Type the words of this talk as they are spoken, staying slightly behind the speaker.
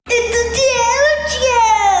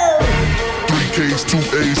K's, 2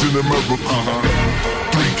 A's in America.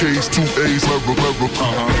 3 K's, 2 A's, America.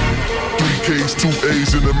 3 K's, 2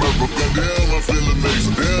 A's in America. Damn, I feel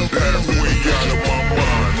amazing. Damn, we got it,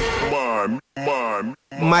 my mind.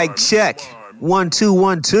 Mic check. 1 2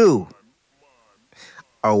 1 2.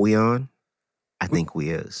 Are we on? I think we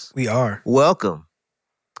is. We are. Welcome.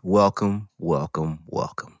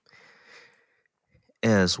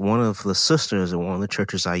 As one of the sisters in one of the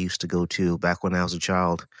churches I used to go to back when I was a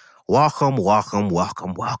child,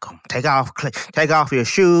 welcome. Take off your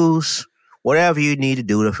shoes, whatever you need to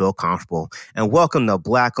do to feel comfortable. And welcome to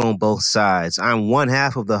Black on Both Sides. I'm one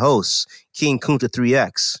half of the host, King Kunta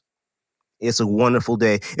 3X. It's a wonderful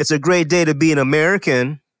day. It's a great day to be an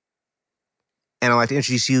American. And I'd like to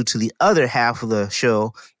introduce you to the other half of the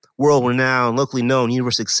show, world-renowned, locally known,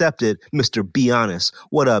 universe accepted, Mr. Be Honest.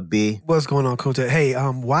 What up, B? What's going on, Kunta? Hey,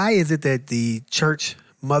 why is it that the church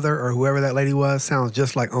mother or whoever that lady was sounds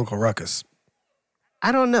just like Uncle Ruckus?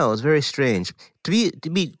 I don't know. It's very strange. To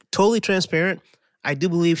be totally transparent, I do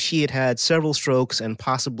believe she had several strokes and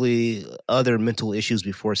possibly other mental issues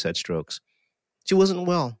before said strokes. She wasn't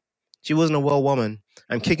well. She wasn't a well woman.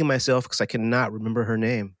 I'm kicking myself because I cannot remember her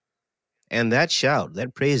name. And that shout,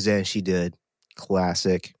 that praise dance she did,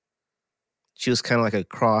 classic. She was kind of like a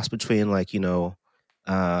cross between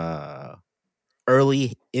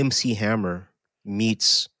early MC Hammer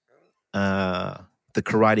meets The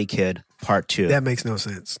Karate Kid Part 2. That makes no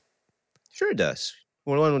sense. Sure it does.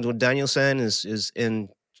 When Daniel-san is in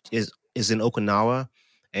Okinawa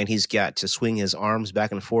and he's got to swing his arms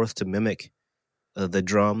back and forth to mimic the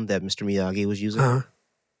drum that Mr. Miyagi was using. Uh-huh.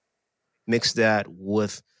 Mix that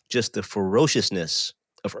with just the ferociousness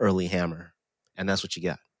of early Hammer, and that's what you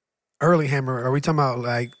got. Early Hammer, are we talking about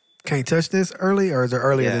like Can't Touch This early, or is it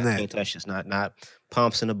earlier than that? Can't Touch This, not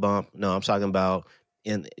Pumps and a Bump. No, I'm talking about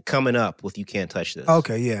coming up with You Can't Touch This.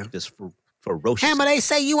 Okay, yeah. Just ferocious. Hammer, they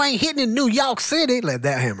say you ain't hitting in New York City. Like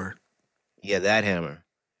that Hammer. Yeah, that Hammer.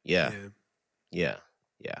 Yeah.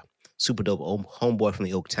 Super dope homeboy from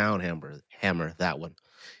the Oaktown Hammer, that one.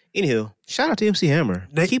 Anywho, shout out to MC Hammer.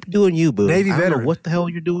 Keep doing you, boo. Navy I don't veteran. know what the hell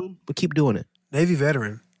you're doing, but keep doing it. Navy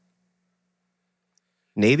veteran.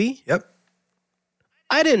 Navy? Yep.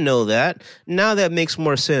 I didn't know that. Now that makes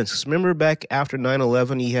more sense. 'Cause remember back after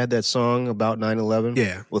 9/11, he had that song about 9/11?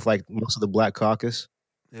 Yeah. With like most of the Black Caucus.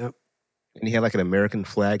 Yep. And he had like an American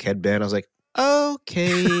flag headband. I was like,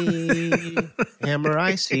 okay, Hammer,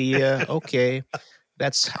 I see ya. Okay.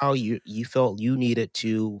 That's how you felt you needed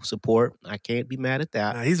to support. I can't be mad at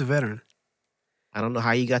that. Nah, he's a veteran. I don't know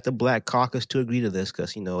how you got the Black Caucus to agree to this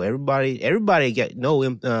because, everybody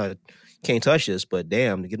can't touch this, but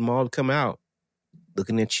damn, to get them all to come out.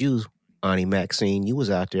 Looking at you, Ani Maxine, you was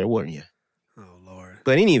out there, weren't you? Oh, Lord.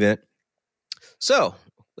 But in any event, so,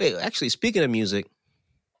 wait, actually, speaking of music,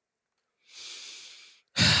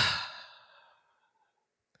 you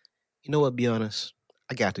know what, be honest,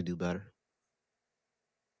 I got to do better.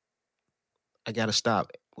 I got to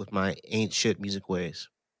stop with my ain't shit music ways.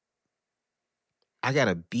 I got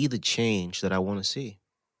to be the change that I want to see.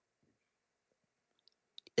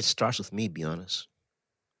 It starts with me, be honest.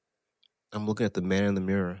 I'm looking at the man in the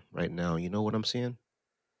mirror right now. You know what I'm seeing?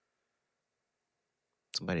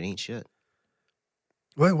 Somebody that ain't shit.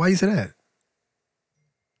 What? Why you say that?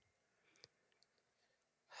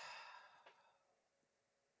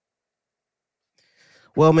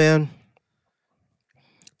 Well, man,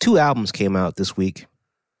 2 albums came out this week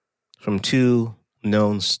from 2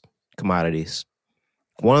 known commodities.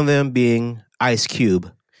 One of them being Ice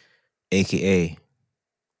Cube, a.k.a.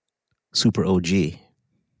 Super OG,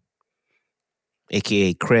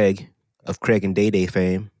 a.k.a. Craig of Craig and Day Day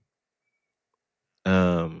fame.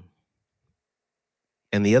 And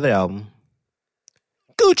the other album,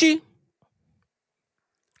 Gucci.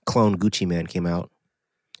 Clone Gucci Man came out.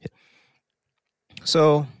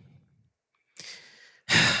 So,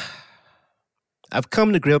 I've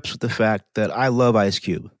come to grips with the fact that I love Ice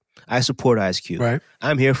Cube. I support Ice Cube. Right.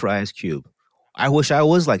 I'm here for Ice Cube. I wish I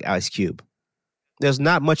was like Ice Cube. There's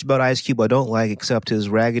not much about Ice Cube I don't like except his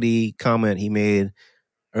raggedy comment he made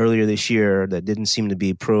earlier this year that didn't seem to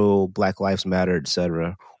be pro Black Lives Matter,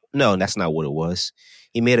 etc. No, that's not what it was.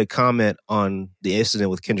 He made a comment on the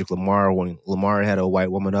incident with Kendrick Lamar when Lamar had a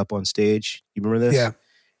white woman up on stage. You remember this? Yeah.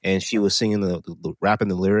 And she was singing the rapping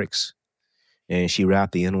the lyrics, and she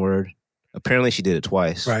rapped the N-word. Apparently, she did it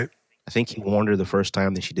twice. Right. I think he warned her the first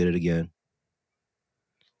time, then she did it again.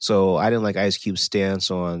 So I didn't like Ice Cube's stance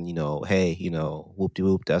on, hey,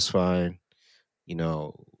 whoop-de-whoop, that's fine.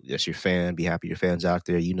 That's your fan. Be happy your fan's out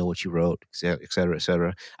there. You know what you wrote, et cetera, et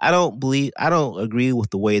cetera. I don't agree with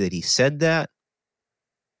the way that he said that.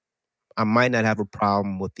 I might not have a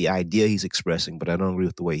problem with the idea he's expressing, but I don't agree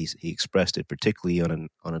with the way he expressed it, particularly on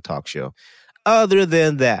a talk show. Other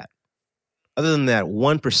than that,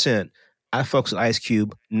 1%, I fucks with Ice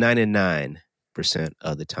Cube 99%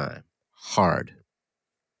 of the time. Hard.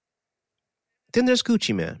 Then there's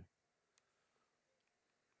Gucci Mane.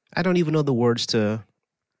 I don't even know the words to,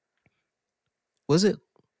 was it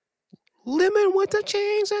Lemon with the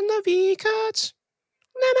chains and the V-cuts?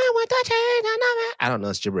 Lemon with the chains and the I don't know,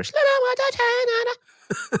 it's gibberish. Lemon with the chains and the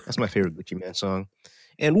That's my favorite Gucci Mane song.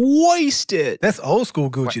 And Wasted. That's old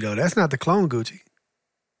school Gucci, though. That's not the clone Gucci.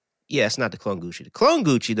 Yeah, it's not the clone Gucci. The clone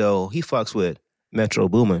Gucci, though, he fucks with Metro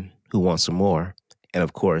Boomin, Who Wants Some More, and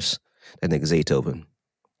of course, that nigga Zaytoven.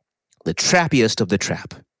 The trappiest of the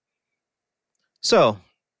trap. So,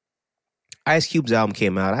 Ice Cube's album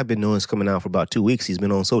came out. I've been knowing it's coming out for about 2 weeks. He's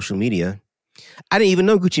been on social media. I didn't even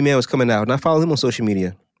know Gucci Mane was coming out, and I follow him on social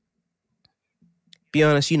media. Be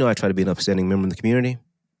honest, you know I try to be an upstanding member of the community.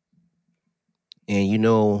 And you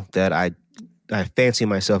know that I fancy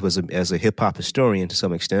myself as a hip-hop historian to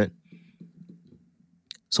some extent.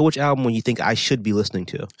 So which album would you think I should be listening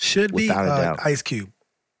to? Should be Ice Cube.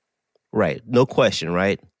 Right. No question,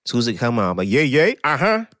 right? As soon as it come out, I'm like, yeah,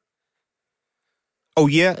 uh-huh. Oh,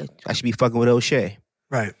 yeah, I should be fucking with O'Shea.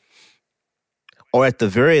 Right. Or at the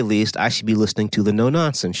very least, I should be listening to the No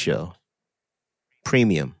Nonsense Show.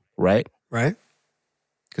 Premium, right? Right.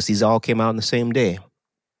 Because these all came out on the same day.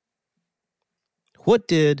 What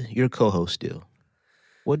did your co-host do?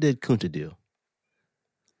 What did Kunta do?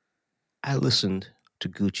 I listened to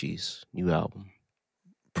Gucci's new album.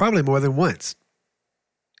 Probably more than once.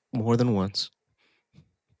 More than once.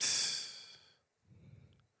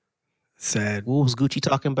 Sad. What was Gucci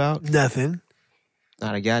talking about? Nothing.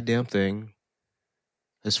 Not a goddamn thing.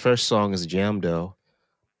 His first song is Jam Doe.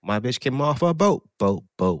 My bitch came off a boat.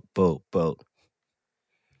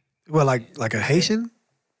 Well, like a Haitian?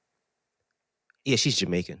 Yeah, she's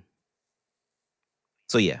Jamaican.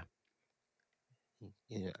 So yeah.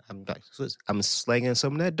 Yeah, I'm slanging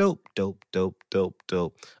some of that dope.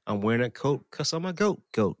 I'm wearing a coat because I'm a goat.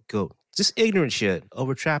 Just ignorant shit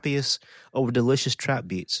over delicious trap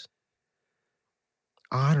beats.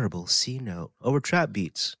 Honorable C note over trap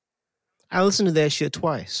beats. I listened to that shit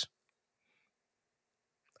twice.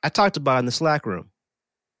 I talked about it in the Slack room.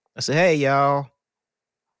 I said, hey, y'all,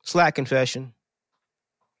 Slack confession.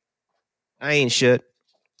 I ain't shit.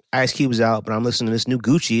 Ice Cube's out, but I'm listening to this new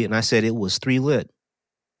Gucci, and I said it was 3 lit.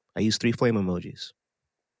 I used 3 flame emojis.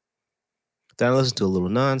 Then I listened to a little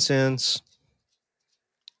nonsense.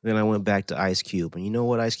 Then I went back to Ice Cube. And you know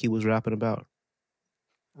what Ice Cube was rapping about?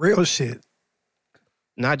 Real shit.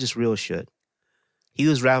 Not just real shit. He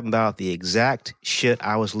was rapping about the exact shit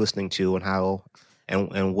I was listening to and how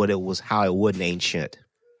and what it was, how it wouldn't ain't shit.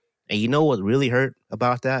 And you know what really hurt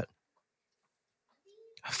about that?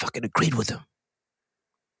 I fucking agreed with him.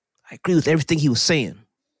 I agree with everything he was saying.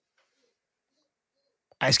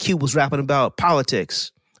 Ice Cube was rapping about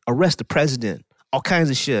politics, arrest the president, all kinds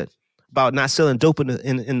of shit. About not selling dope in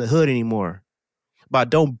the hood anymore. About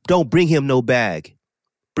don't bring him no bag.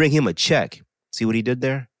 Bring him a check. See what he did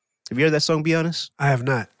there? Have you heard that song, Be Honest? I have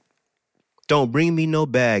not. Don't bring me no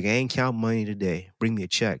bag. I ain't count money today. Bring me a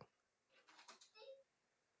check.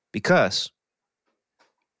 Because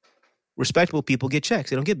respectable people get checks.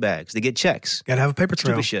 They don't get bags. They get checks. Gotta have a paper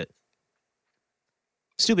trail.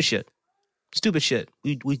 Stupid shit.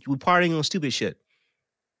 We partying on stupid shit.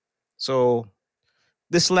 So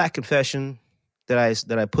this Slack confession that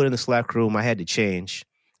I put in the Slack room, I had to change.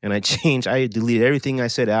 And I deleted everything I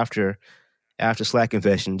said after Slack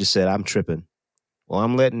confession, just said, I'm tripping. Well,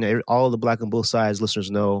 I'm letting all the Black and Both Sides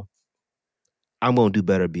listeners know I'm going to do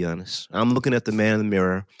better, be honest. I'm looking at the man in the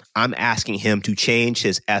mirror. I'm asking him to change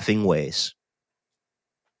his effing ways.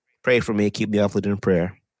 Pray for me. Keep me uplifted in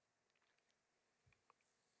prayer.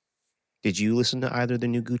 Did you listen to either the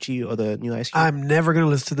new Gucci or the new Ice Cube? I'm never going to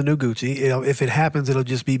listen to the new Gucci. If it happens, it'll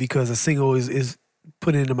just be because a single is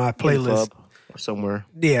put into my playlist. Or somewhere.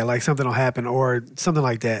 Yeah, like something will happen or something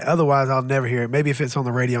like that. Otherwise, I'll never hear it. Maybe if it's on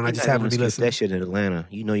the radio and I just happen to be listening. That shit in Atlanta.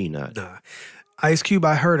 You know you're not. Nah. Ice Cube,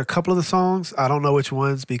 I heard a couple of the songs. I don't know which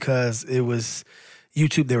ones because it was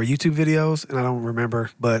YouTube. There were YouTube videos, and I don't remember.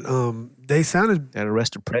 But they sounded... That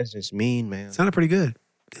Arrest the President's mean, man. Sounded pretty good.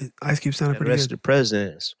 Ice Cube sounded pretty good. Arrest the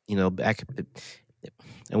President, back...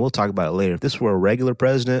 And we'll talk about it later. If this were a regular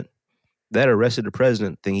president, that Arrested the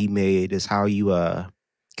President thing he made is how you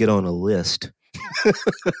get on a list.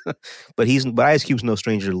 But Ice Cube's no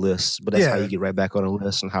stranger to lists. But that's how you get right back on a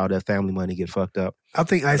list and how that family money get fucked up. I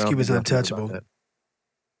think Ice Cube is untouchable.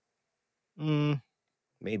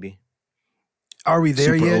 Maybe. Are We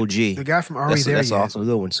There Super Yet? OG. The guy from Are We There That's Yet? also a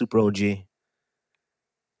good one. Super OG.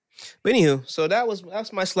 But anywho, so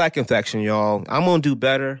that's my Slack infection, y'all. I'm gonna do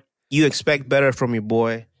better. You expect better from your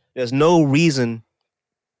boy. There's no reason.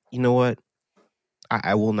 You know what?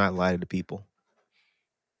 I will not lie to the people.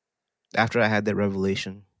 After I had that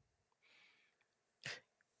revelation,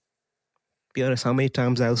 be honest, how many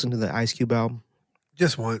times I listened to the Ice Cube album?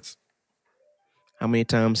 Just once. How many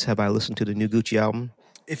times have I listened to the new Gucci album?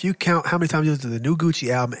 If you count how many times you listen to the new Gucci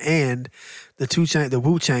album and the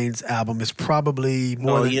Wu Chain's album, is probably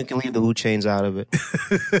more No, than... you can leave the Wu Chains out of it.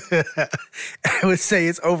 I would say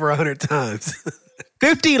it's over 100 times.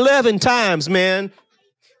 11 times, man.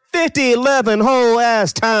 11 whole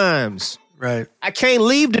ass times. Right. I can't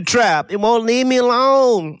leave the trap. It won't leave me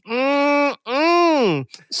alone.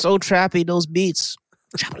 So trappy, those beats.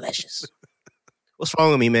 Trapalicious. What's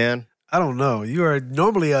wrong with me, man? I don't know. You are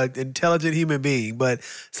normally an intelligent human being, but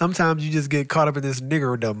sometimes you just get caught up in this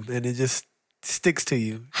niggerdom and it just sticks to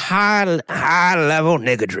you. High level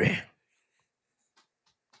niggery.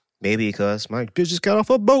 Maybe because my bitch just got off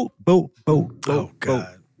a boat. Oh,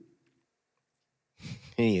 God.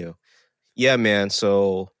 Anywho. Yeah, man.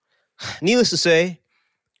 So, needless to say,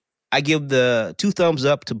 I give the 2 thumbs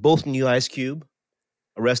up to both new Ice Cube,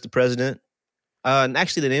 Arrest the President. And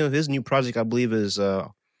actually, the name of his new project, I believe, is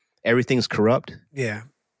Everything's Corrupt. Yeah.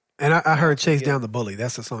 And I heard Chase Down the Bully.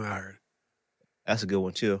 That's the song I heard. That's a good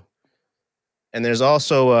one, too. And there's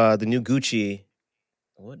also the new Gucci.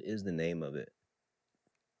 What is the name of it?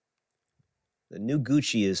 The new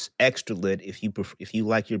Gucci is extra lit if you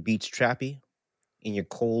like your beats trappy in your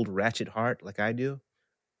cold, ratchet heart like I do.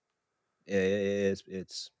 It's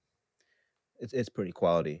pretty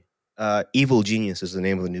quality. Evil Genius is the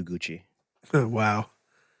name of the new Gucci. Wow.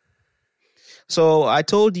 So I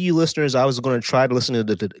told you listeners I was going to try to listen to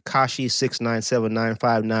the Tekashi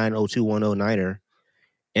 69795902109er,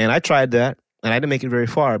 and I tried that, and I didn't make it very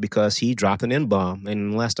far because he dropped an N-bomb,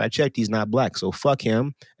 and last I checked, he's not black. So fuck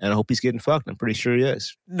him, and I hope he's getting fucked. I'm pretty sure he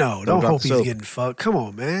is. No, don't hope he's getting fucked. Come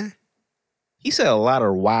on, man. He said a lot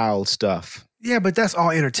of wild stuff. Yeah, but that's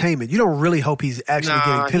all entertainment. You don't really hope he's actually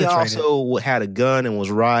getting penetrated. He also had a gun and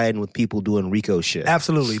was riding with people doing Rico shit.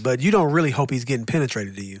 Absolutely, but you don't really hope he's getting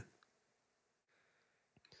penetrated, do you?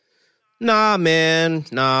 Nah, man.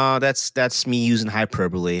 Nah, that's me using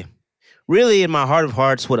hyperbole. Really, in my heart of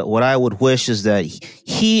hearts, what I would wish is that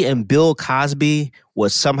he and Bill Cosby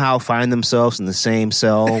would somehow find themselves in the same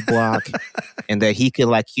cell block and that he could,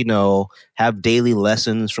 have daily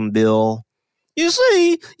lessons from Bill. You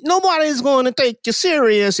see, nobody's going to take you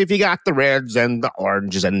serious if you got the reds and the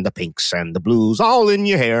oranges and the pinks and the blues all in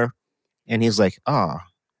your hair. And he's like,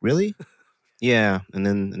 really? Yeah. And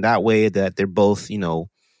then that way that they're both,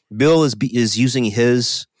 Bill is using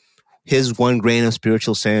his 1 grain of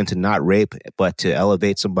spiritual sand to not rape, but to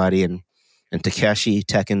elevate somebody. And Tekashi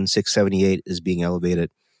Tekken 678 is being elevated.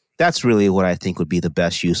 That's really what I think would be the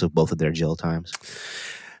best use of both of their jail times.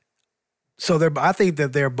 So I think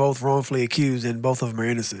that they're both wrongfully accused and both of them are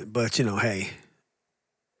innocent. But, hey.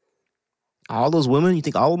 All those women? You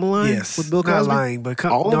think all of them are lying? Yes. With Bill Cosby? Not lying. But I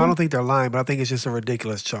don't think they're lying, but I think it's just a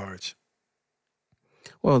ridiculous charge.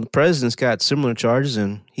 Well, the president's got similar charges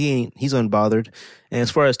and he's unbothered. And as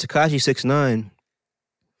far as Tekashi 6ix9ine,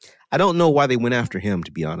 I don't know why they went after him,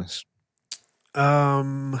 to be honest.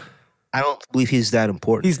 I don't believe he's that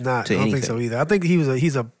important. He's not. I don't think so either. I think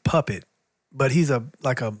he's a puppet, but he's I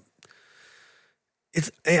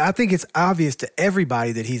think it's obvious to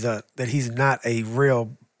everybody that he's not a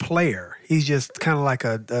real player. He's just kind of like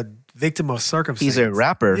a victim of circumstance. He's a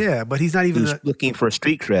rapper. Yeah, but he's not even looking for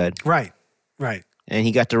street cred. Right. And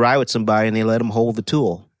he got to ride with somebody and they let him hold the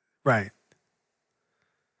tool. Right.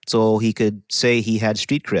 So he could say he had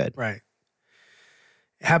street cred. Right.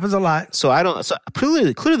 It happens a lot. So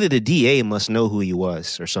clearly the DA must know who he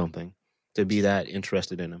was or something to be that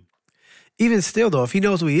interested in him. Even still, though, if he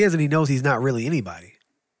knows who he is and he knows he's not really anybody.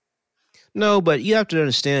 No, but you have to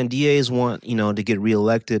understand, DAs want, to get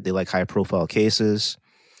reelected. They like high-profile cases.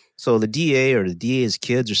 So the DA or the DA's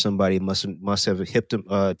kids or somebody must have tipped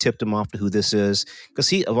him off to who this is.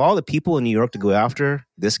 Because of all the people in New York to go after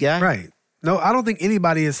this guy. Right. No, I don't think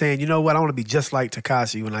anybody is saying, you know what, I want to be just like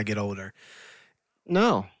Tekashi when I get older.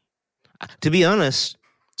 No. To be honest,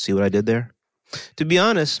 see what I did there? To be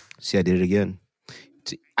honest, see, I did it again.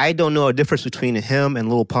 I don't know a difference between him and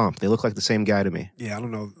Lil Pump. They look like the same guy to me. Yeah, I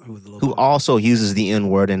don't know who Pump also uses the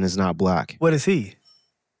N-word and is not black. What is he?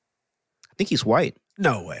 I think he's white.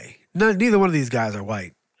 No way. Neither one of these guys are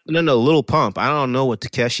white. No, Lil Pump. I don't know what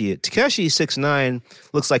Tekashi is. Tekashi 6ix9ine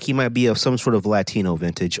looks like he might be of some sort of Latino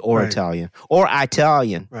vintage or Italian. Or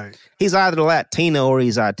Italian. Right. He's either Latino or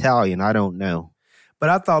he's Italian. I don't know. But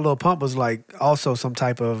I thought Lil Pump was like also some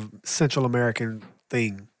type of Central American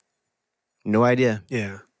thing. No idea.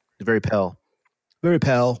 Yeah. Very pale. Very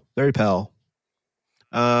pale. Very pale.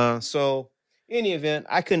 So in any event,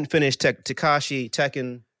 I couldn't finish Tekashi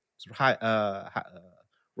Tekken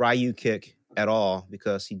Ryu kick at all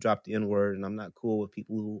because he dropped the N-word, and I'm not cool with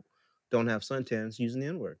people who don't have suntans using the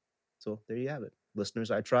N-word. So there you have it. Listeners,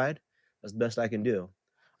 I tried. That's the best I can do.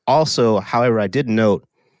 Also, however, I did note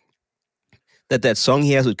that song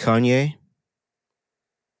he has with Kanye,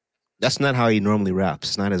 that's not how he normally raps.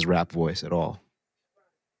 It's not his rap voice at all.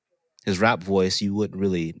 His rap voice, you wouldn't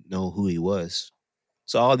really know who he was.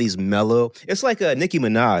 So all these mellow, it's like a Nicki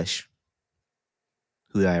Minaj,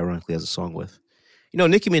 who I ironically has a song with. You know,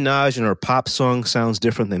 Nicki Minaj in her pop song sounds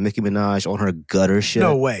different than Nicki Minaj on her gutter shit.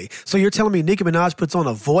 No way. So you're telling me Nicki Minaj puts on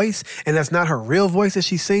a voice and that's not her real voice that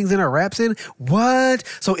she sings in or raps in? What?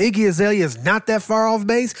 So Iggy Azalea is not that far off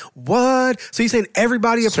base? What? So you're saying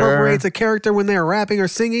everybody appropriates a character when they're rapping or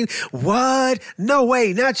singing? What? No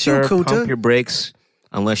way. Not you, Kunta. Pump your brakes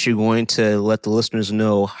unless you're going to let the listeners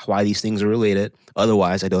know why these things are related.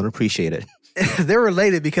 Otherwise, I don't appreciate it. They're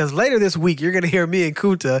related because later this week, you're going to hear me and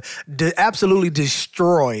Kunta absolutely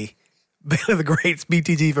destroy Baylor the Great's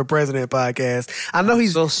BTG for President podcast. I know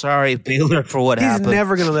he's so sorry, Baylor, for what happened. He's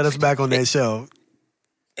never going to let us back on that show.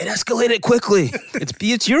 It escalated quickly.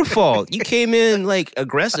 It's your fault. You came in like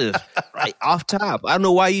aggressive, right off top. I don't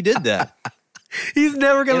know why you did that. He's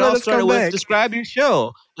never going to let us come back. Describe your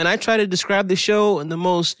show, and I try to describe the show in the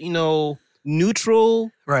most, neutral,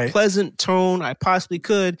 pleasant tone I possibly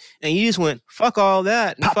could, and you just went, fuck all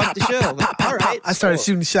that, and fuck the show. All right. I started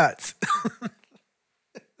shooting shots.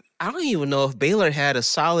 I don't even know if Baylor had a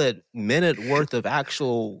solid minute worth of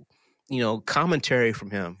actual, commentary from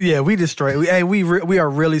him. Yeah, we destroyed. We are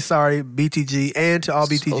really sorry, BTG, and to all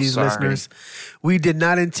BTG's listeners. We did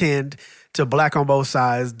not intend to black on both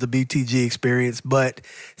sides the BTG experience, but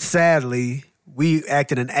sadly, we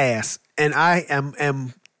acted an ass, and I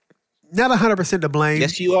am not 100% to blame.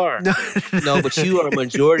 Yes, you are. No, but you are a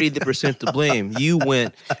majority of the percent to blame. You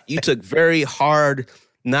took very hard,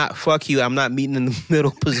 not fuck you, I'm not meeting in the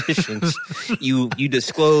middle positions. You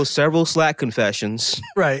disclosed several Slack confessions.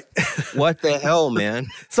 Right. What the hell, man?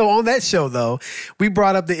 So on that show, though, we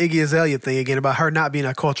brought up the Iggy Azalea thing again about her not being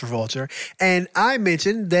a culture vulture. And I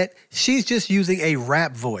mentioned that she's just using a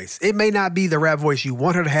rap voice. It may not be the rap voice you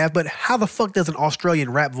want her to have, but how the fuck does an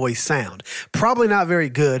Australian rap voice sound? Probably not very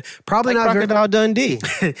good. Probably like not Crocodile Dundee.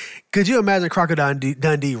 Could you imagine Crocodile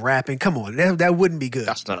Dundee rapping? Come on, that wouldn't be good.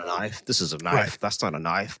 That's not a knife. This is a knife. Right. That's not a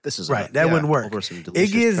knife. This is that wouldn't work.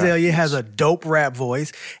 Iggy Azalea has a dope rap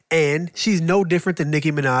voice, and she's no different than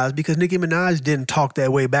Nicki Minaj because Nicki Minaj didn't talk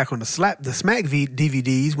that way back on the Smack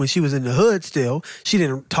DVDs when she was in the hood still. She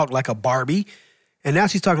didn't talk like a Barbie. And now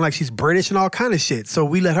she's talking like she's British and all kind of shit. So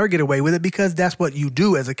we let her get away with it because that's what you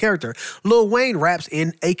do as a character. Lil Wayne raps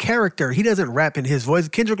in a character. He doesn't rap in his voice.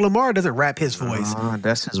 Kendrick Lamar doesn't rap his voice.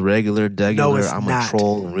 That's his regular, degular, no, it's I'm not. A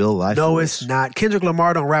troll in real life No, voice. it's not. Kendrick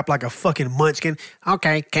Lamar don't rap like a fucking munchkin.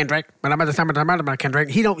 Okay, Kendrick. But I'm at the time about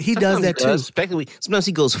Kendrick. He does that too. Sometimes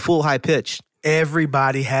he goes full high pitch.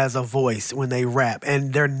 Everybody has a voice when they rap,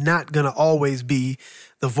 and they're not going to always be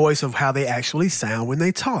the voice of how they actually sound when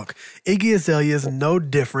they talk. Iggy Azalea is no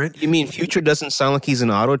different. You mean Future doesn't sound like he's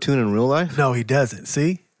an auto-tune in real life? No, he doesn't.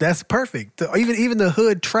 See? That's perfect. Even the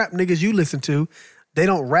hood trap niggas you listen to, they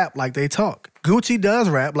don't rap like they talk. Gucci does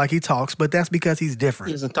rap like he talks, but that's because he's different.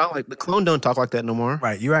 He doesn't talk like the clone don't talk like that no more.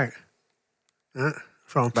 Right, you're right.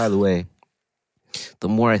 By the way, the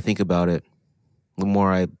more I think about it, the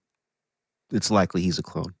more it's likely he's a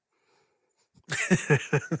clone.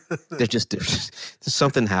 There's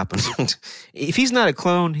something happened. If he's not a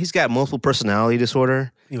clone, he's got multiple personality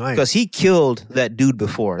disorder because he killed that dude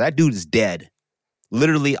before. That dude is dead.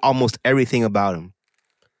 Literally almost everything about him.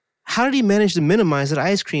 How did he manage to minimize that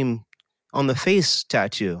ice cream on the face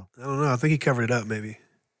tattoo? I don't know. I think he covered it up maybe.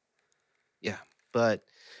 Yeah, but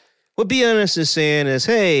what Be Honest is saying is,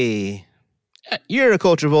 hey, you're a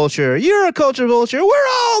culture vulture. You're a culture vulture. We're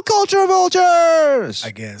all culture vultures.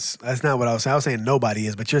 I guess. That's not what I was saying. I was saying nobody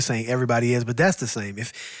is, but you're saying everybody is, but that's the same.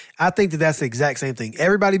 I think that's the exact same thing.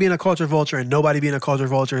 Everybody being a culture vulture and nobody being a culture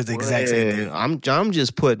vulture is the exact same thing. I'm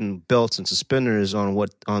just putting belts and suspenders on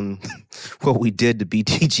what we did to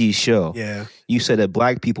BTG's show. Yeah. You said that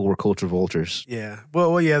black people were culture vultures. Yeah.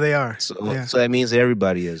 Well, yeah, they are. So yeah. So that means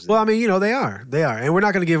everybody is. Well, I mean, they are. They are. And we're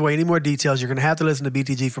not going to give away any more details. You're going to have to listen to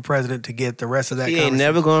BTG for President to get the rest of that. He ain't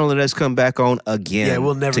never going to let us come back on again. Yeah,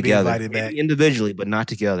 we'll never together. be invited back. Maybe individually, but not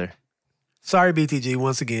together. Sorry, BTG,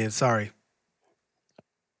 once again. Sorry.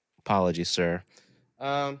 Apologies, sir.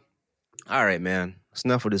 All right, man. It's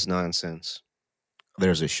enough of this nonsense.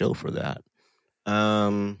 There's a show for that.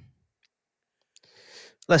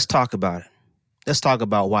 Let's talk about it. Let's talk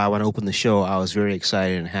about why when I opened the show, I was very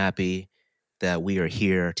excited and happy that we are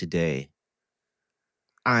here today.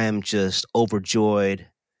 I am just overjoyed.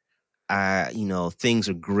 Things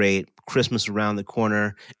are great. Christmas around the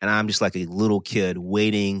corner, and I'm just like a little kid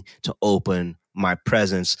waiting to open my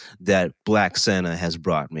presents that Black Santa has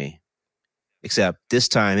brought me. Except this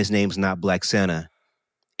time, his name's not Black Santa.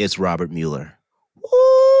 It's Robert Mueller.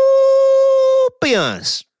 Woo! Be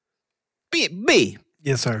honest. Be.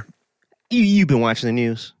 Yes, sir. You've been watching the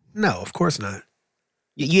news? No, of course not.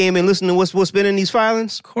 You ain't been listening to what's been in these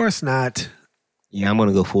filings? Of course not. Yeah, I'm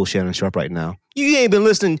gonna go full Shannon Sharp right now. You ain't been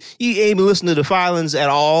listening to the filings at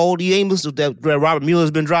all. You ain't listened to that Robert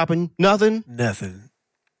Mueller's been dropping nothing. Nothing.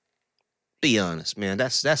 Be honest, man.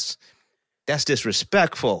 That's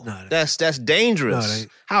disrespectful. No, that's dangerous. No,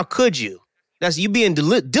 how could you? That's you being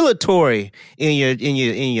dilatory in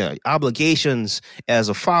your obligations as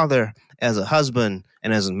a father, as a husband,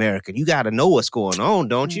 and as an American. You got to know what's going on,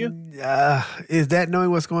 don't you? Is that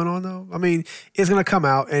knowing what's going on, though? I mean, it's going to come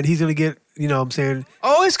out, and he's going to get, you know what I'm saying?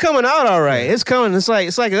 Oh, it's coming out all right. It's coming. It's like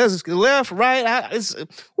it's left, right. It's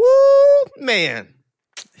woo, man.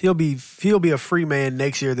 He'll be a free man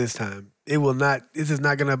next year this time. It will not. This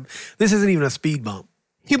isn't even a speed bump.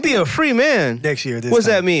 He'll be a free man next year. What's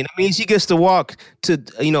that mean? It means he gets to walk to,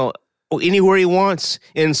 anywhere he wants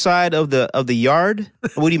inside of the yard.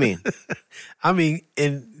 What do you mean? I mean,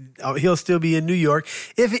 he'll still be in New York.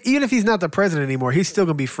 Even if he's not the president anymore, he's still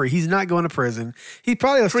gonna be free. He's not going to prison. He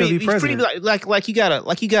probably will still be president. Like you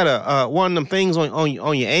gotta one of them things on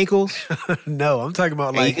your ankles. No, I'm talking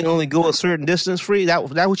about you can only go a certain distance free. That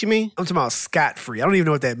what you mean? I'm talking about scot free. I don't even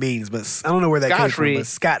know what that means, but I don't know where that came from. But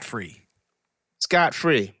scot free. Scot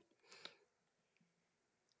free.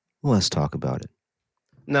 Let's talk about it.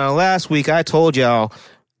 Now, last week I told y'all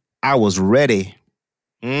I was ready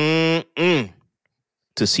to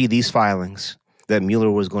see these filings that Mueller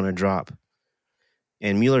was going to drop.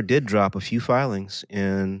 And Mueller did drop a few filings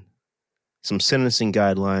and some sentencing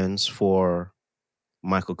guidelines for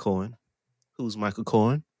Michael Cohen. Who's Michael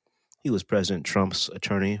Cohen? He was President Trump's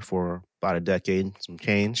attorney for about a decade, some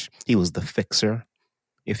change. He was the fixer,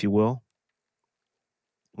 if you will.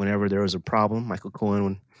 Whenever there was a problem, Michael Cohen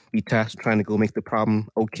would be tasked with trying to go make the problem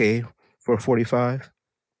okay for 45.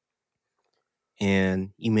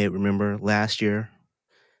 And you may remember last year,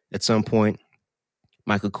 at some point,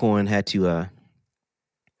 Michael Cohen had to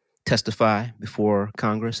testify before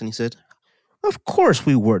Congress, and he said, of course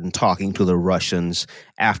we weren't talking to the Russians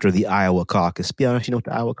after the Iowa caucus. Be honest, you know what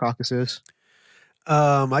the Iowa caucus is?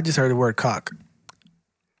 I just heard the word cock.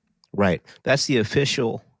 Right. That's the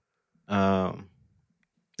official...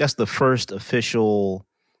 That's the first official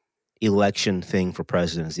election thing for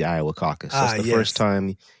presidents, the Iowa caucus. That's the first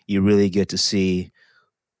time you really get to see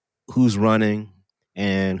who's running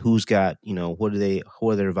and who's got, what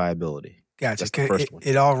are their viability. Gotcha.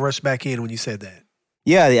 It all rushed back in when you said that.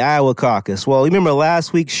 Yeah, the Iowa caucus. Well, you remember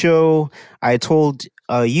last week's show, I told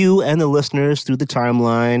you and the listeners through the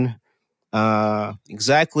timeline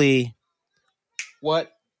exactly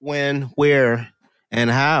what, when, where, and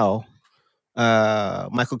how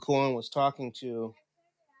Michael Cohen was talking to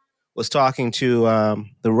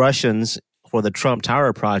the Russians for the Trump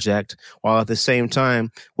Tower project, while at the same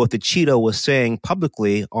time what the Cheeto was saying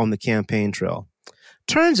publicly on the campaign trail.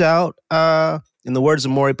 Turns out, in the words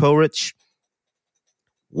of Maury Povich,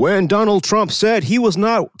 when Donald Trump said he was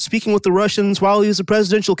not speaking with the Russians while he was a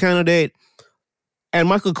presidential candidate, and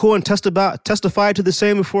Michael Cohen testified to the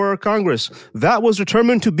same before Congress, that was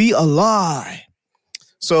determined to be a lie.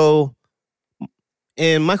 So,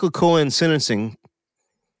 in Michael Cohen's sentencing,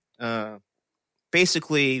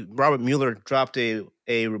 basically Robert Mueller dropped a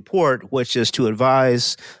report which is to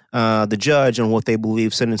advise the judge on what they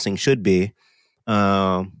believe sentencing should be.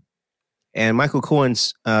 And Michael Cohen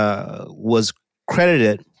was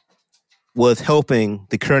credited with helping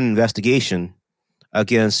the current investigation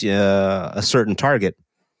against a certain target.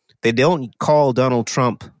 They don't call Donald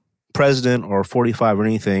Trump president or 45 or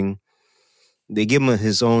anything. They give him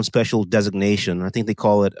his own special designation. I think they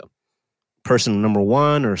call it person number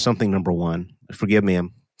one or something number one. Forgive me,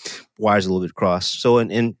 I'm wires a little bit cross. So,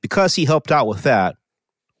 and because he helped out with that,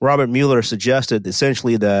 Robert Mueller suggested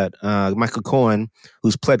essentially that Michael Cohen,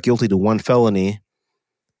 who's pled guilty to one felony,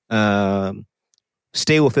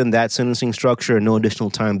 stay within that sentencing structure and no additional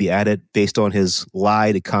time be added based on his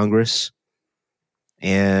lie to Congress,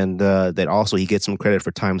 and that also he gets some credit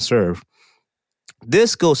for time served.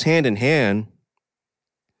 This goes hand in hand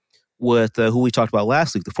with who we talked about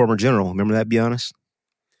last week, the former general. Remember that, be honest?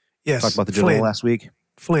 Yes. Talked about the general last week.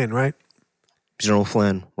 Flynn, right? General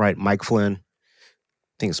Flynn, right? Mike Flynn.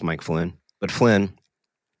 I think it's Mike Flynn. But Flynn,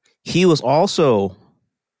 he was also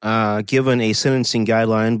given a sentencing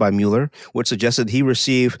guideline by Mueller, which suggested he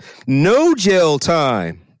receive no jail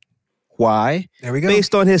time. Why? There we go.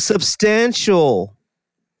 Based on his substantial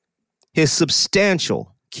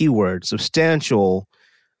keyword, substantial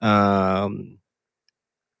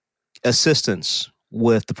assistance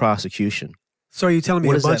with the prosecution. So are you telling me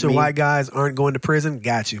a bunch of white guys aren't going to prison?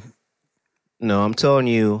 Got you. No, I'm telling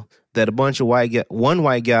you that one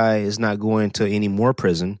white guy is not going to any more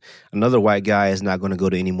prison. Another white guy is not going to go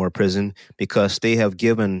to any more prison because they have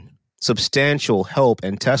given substantial help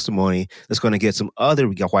and testimony that's going to get some other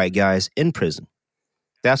white guys in prison.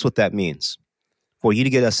 That's what that means. For you to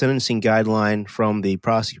get a sentencing guideline from the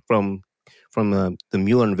the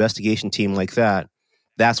Mueller investigation team like that,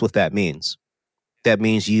 that's what that means. That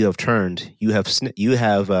means you have turned, you have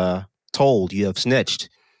told, you have snitched,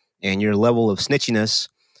 and your level of snitchiness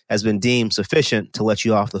has been deemed sufficient to let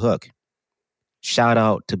you off the hook. Shout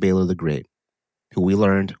out to Baylor the Great, who we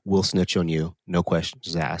learned will snitch on you, no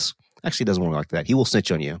questions asked. Actually, it doesn't work like that. He will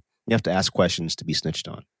snitch on you. You have to ask questions to be snitched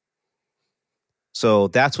on. So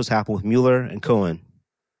that's what's happened with Mueller and Cohen.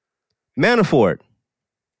 Manafort,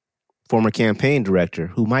 former campaign director,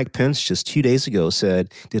 who Mike Pence just 2 days ago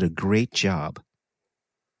said did a great job,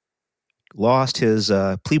 lost his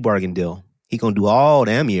plea bargain deal. He gonna do all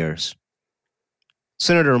damn years.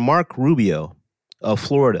 Senator Mark Rubio of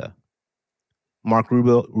Florida. Mark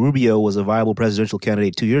Rubio was a viable presidential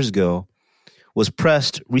candidate 2 years ago, was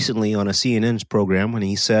pressed recently on a CNN's program when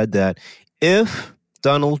he said that if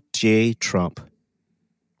Donald J. Trump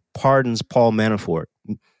pardons Paul Manafort,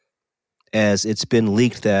 as it's been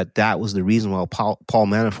leaked that was the reason why Paul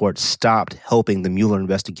Manafort stopped helping the Mueller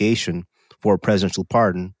investigation for a presidential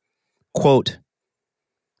pardon, quote,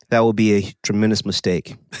 that would be a tremendous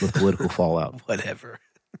mistake with political fallout. Whatever.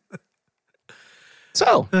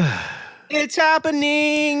 So, it's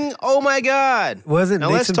happening. Oh my God. Wasn't now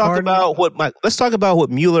Nixon let's talk about what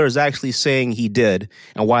Mueller is actually saying he did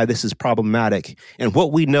and why this is problematic and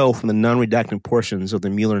what we know from the non-redacted portions of the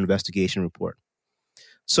Mueller investigation report.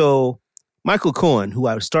 So, Michael Cohen, who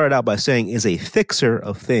I started out by saying is a fixer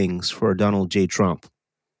of things for Donald J. Trump,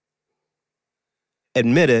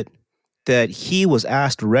 admitted that he was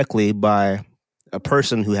asked directly by a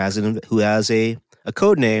person who has a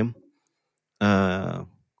code name.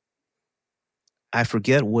 I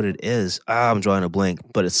forget what it is. I'm drawing a blank,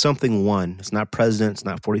 but it's something one. It's not president. It's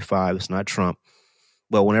not 45. It's not Trump.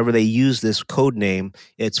 But whenever they use this code name,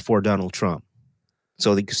 it's for Donald Trump.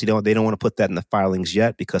 So they don't want to put that in the filings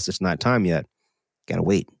yet because it's not time yet. Gotta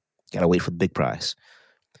wait for the big prize.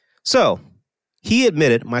 So he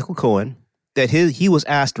admitted, Michael Cohen, that he was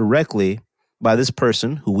asked directly by this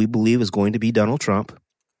person who we believe is going to be Donald Trump,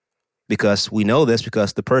 because we know this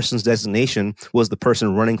because the person's designation was the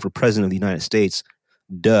person running for president of the United States.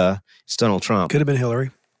 Duh, it's Donald Trump. Could have been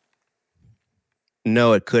Hillary.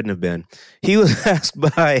 No, it couldn't have been. He was asked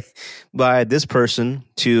by this person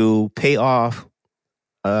to pay off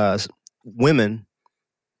women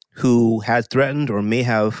who had threatened or may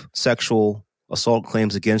have sexual assault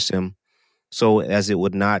claims against him, so as it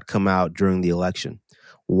would not come out during the election.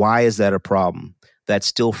 Why is that a problem? That's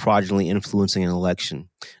still fraudulently influencing an election.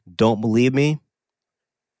 Don't believe me?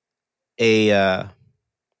 A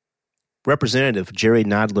representative, Jerry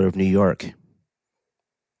Nadler of New York,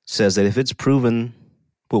 says that if it's proven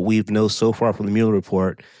what we've known so far from the Mueller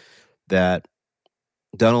report, that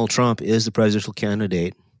Donald Trump is the presidential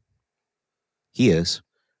candidate, he is,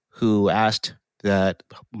 who asked that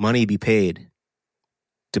money be paid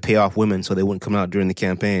to pay off women so they wouldn't come out during the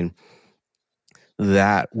campaign,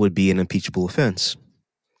 that would be an impeachable offense.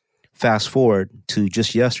 Fast forward to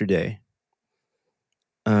just yesterday,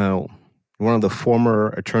 one of the former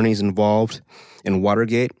attorneys involved in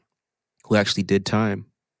Watergate, who actually did time,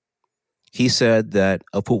 he said that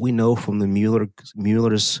of what we know from the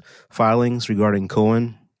Mueller's filings regarding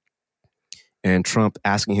Cohen and Trump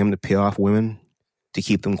asking him to pay off women to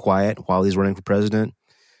keep them quiet while he's running for president,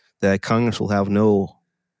 that Congress will have no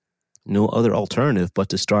other alternative but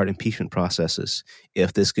to start impeachment processes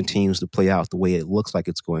if this continues to play out the way it looks like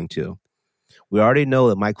it's going to. We already know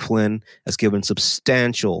that Mike Flynn has given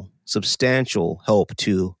substantial help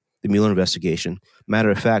to the Mueller investigation. Matter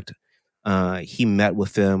of fact, he met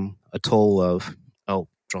with them a total of,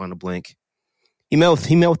 drawing a blank. He met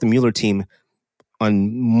with the Mueller team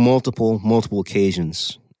on multiple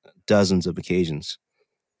occasions, dozens of occasions.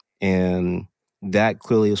 And that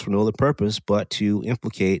clearly is for no other purpose but to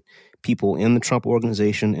implicate people in the Trump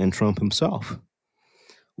organization and Trump himself.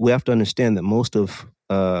 We have to understand that most of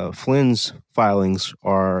Flynn's filings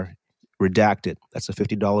are redacted. That's a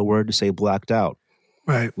 $50 word to say blacked out.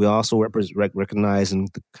 Right. We also recognize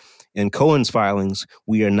in Cohen's filings,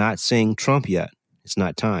 we are not saying Trump yet. It's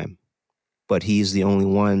not time. But he's the only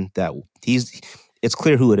one that it's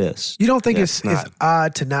clear who it is. You don't think it's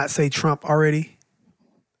odd to not say Trump already?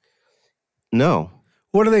 No.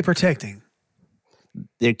 What are they protecting?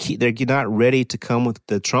 They're not ready to come with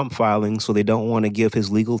the Trump filing, so they don't want to give his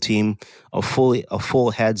legal team a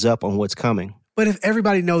full heads up on what's coming. But if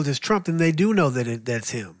everybody knows it's Trump, then they do know that that's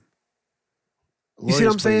him. You see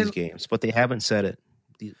what I'm saying? These games, but they haven't said it.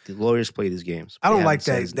 The lawyers play these games. I don't like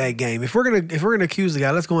that game. If we're gonna accuse the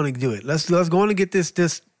guy, let's go on and do it. Let's go on and get this.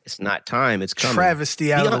 It's not time. It's coming.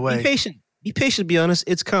 Travesty out of the way. Be patient. Be patient. Be honest.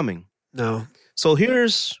 It's coming. No. So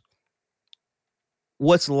here's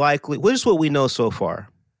what's likely. Here's what we know so far,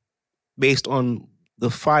 based on the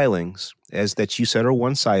filings, as that you said are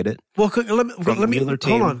one-sided. Well, let me hold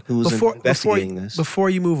on. Who's investigating this? Before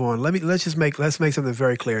you move on, let's make something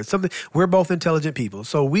very clear. We're both intelligent people,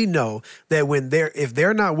 so we know that if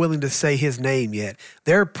they're not willing to say his name yet,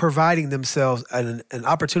 they're providing themselves an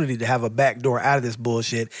opportunity to have a back door out of this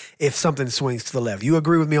bullshit if something swings to the left. You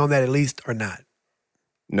agree with me on that at least, or not?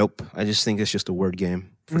 Nope. I just think it's just a word game.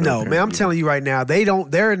 No, man, I'm telling you right now,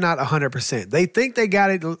 they're not 100%. They think they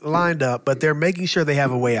got it lined up, but they're making sure they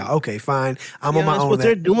have a way out. Okay, fine. I'm on my own. What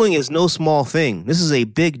they're doing is no small thing. This is a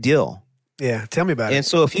big deal. Yeah, tell me about it. And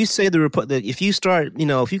so if you say if you start,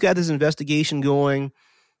 if you got this investigation going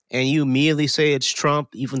and you immediately say it's Trump,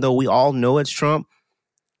 even though we all know it's Trump,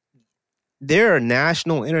 there are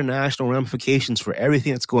national, international ramifications for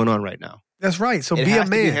everything that's going on right now. That's right. So be a man. It has to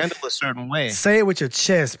be handled a certain way. Say it with your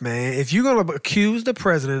chest, man. If you're going to accuse the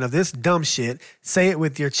president of this dumb shit, say it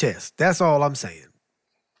with your chest. That's all I'm saying.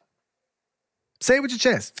 Say it with your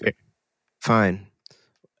chest. Fine.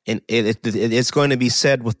 And it's going to be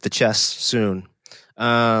said with the chest soon.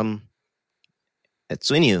 So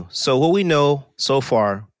what we know so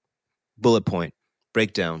far, bullet point,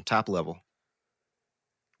 breakdown, top level.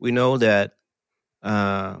 We know that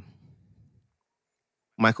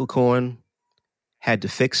Michael Cohen had to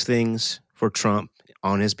fix things for Trump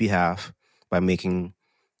on his behalf by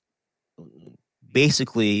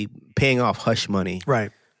basically paying off hush money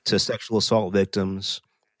to sexual assault victims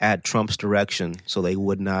at Trump's direction so they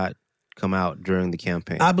would not come out during the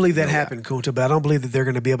campaign. I believe that happened, Kunta, but I don't believe that they're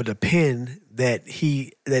going to be able to pin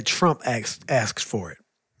that Trump asks for it.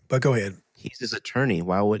 But go ahead. He's his attorney.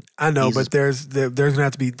 Why would I know? But there's going to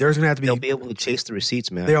have to be. They'll be able to chase the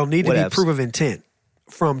receipts, man. There'll need to be proof of intent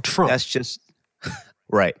from Trump. That's just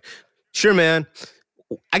right. Sure, man.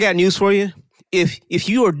 I got news for you. If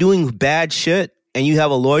you are doing bad shit and you have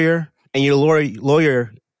a lawyer and your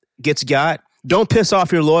lawyer gets got, don't piss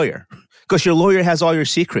off your lawyer because your lawyer has all your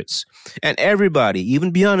secrets. And everybody, even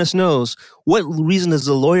Be Honest, knows what reason does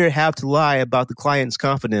the lawyer have to lie about the client's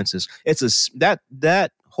confidences. It's that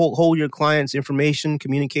hold your client's information,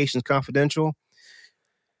 communications confidential.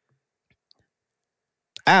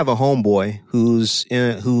 I have a homeboy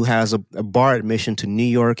who has a bar admission to New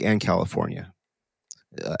York and California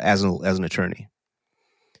as an attorney,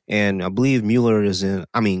 and I believe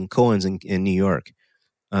Cohen's in New York,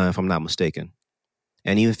 if I'm not mistaken.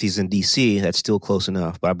 And even if he's in D.C., that's still close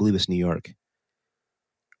enough. But I believe it's New York.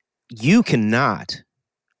 You cannot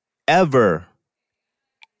ever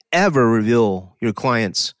reveal your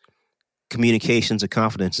client's communications or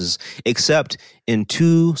confidences except in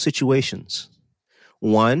two situations.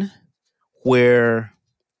 One, where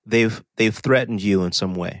they've threatened you in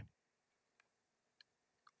some way,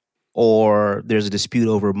 or there's a dispute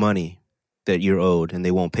over money that you're owed and they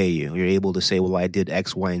won't pay you. You're able to say, well, I did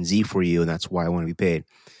X, Y, and Z for you, and that's why I want to be paid.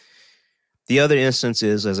 The other instance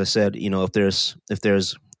is, as I said, if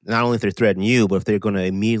there's not only if they're threatening you, but if they're going to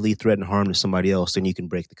immediately threaten harm to somebody else, then you can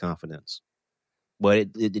break the confidence. But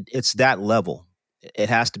it's that level. It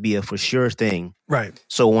has to be a for sure thing. Right.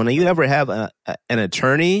 So when you ever have an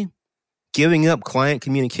attorney giving up client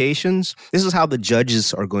communications, this is how the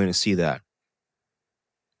judges are going to see that.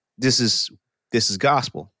 This is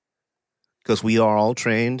gospel, because we are all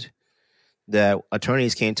trained that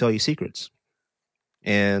attorneys can't tell you secrets.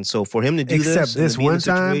 And so for him to do except this one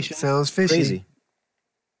time sounds fishy.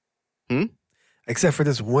 Crazy. Except for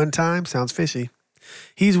this one time sounds fishy.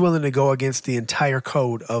 He's willing to go against the entire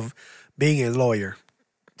code of being a lawyer.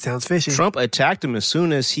 Sounds fishy. Trump attacked him as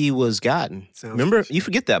soon as he was gotten. Remember? Fishy. You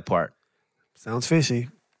forget that part. Sounds fishy.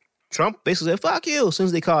 Trump basically said, fuck you, as soon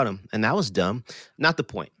as they caught him. And that was dumb. Not the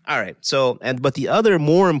point. All right. So, but the other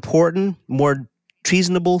more important, more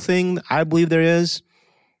treasonable thing I believe there is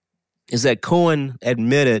that Cohen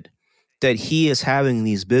admitted that he is having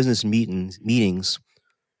these business meetings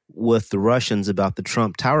with the Russians about the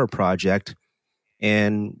Trump Tower project.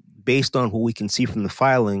 And based on what we can see from the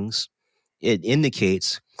filings, it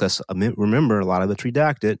indicates, because remember, a lot of it's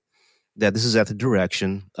redacted, that this is at the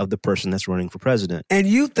direction of the person that's running for president. And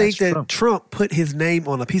you think that Trump put his name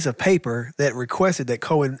on a piece of paper that requested that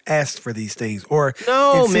Cohen asked for these things? Or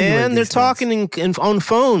no, man, they're talking on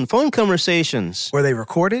phone conversations. Were they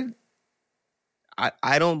recorded?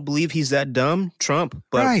 I don't believe he's that dumb, Trump,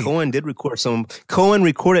 but right. Cohen did record some. Cohen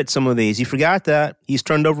recorded some of these. You forgot that. He's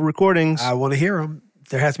turned over recordings. I want to hear them.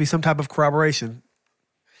 There has to be some type of corroboration.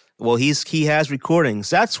 Well, he has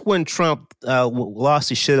recordings. That's when Trump lost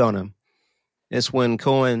his shit on him. It's when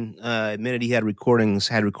Cohen admitted he had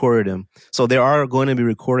recorded him. So there are going to be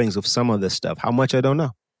recordings of some of this stuff. How much, I don't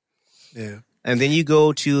know. Yeah. And then you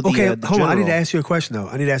go to the okay, the hold on. I need to ask you a question, though.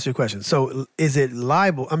 So is it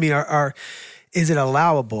liable? I mean, is it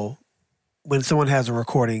allowable when someone has a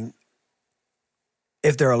recording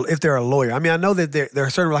if they're a lawyer? I mean, I know that there are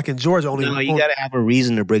certain, like in Georgia, only. No, you got to have a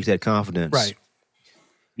reason to break that confidence. Right.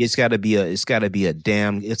 It's got to be a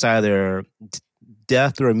damn. It's either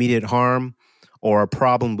death or immediate harm, or a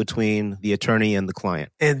problem between the attorney and the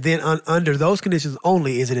client. And then under those conditions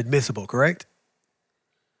only is it admissible, correct?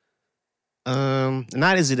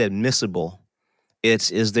 Not is it admissible.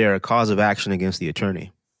 Is there a cause of action against the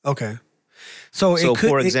attorney? Okay.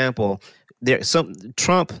 For example,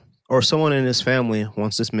 Trump or someone in his family,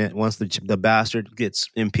 once the bastard gets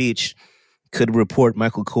impeached, could report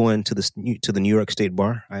Michael Cohen to the New York State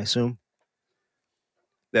Bar, I assume.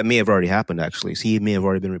 That may have already happened, actually. So he may have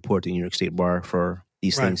already been reported to the New York State Bar for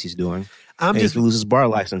these things he's doing. He could lose his bar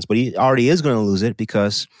license, but he already is going to lose it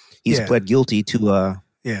because he's pled guilty to a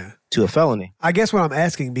felony. I guess what I'm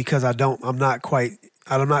asking, because I'm not quite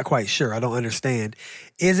sure. I don't understand.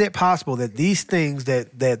 Is it possible that these things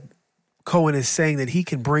that Cohen is saying that he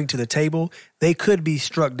can bring to the table, they could be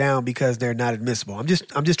struck down because they're not admissible? I'm just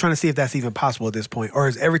trying to see if that's even possible at this point, or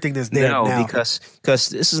is everything that's there now? No, because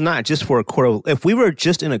this is not just for a court of. If we were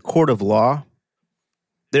just in a court of law,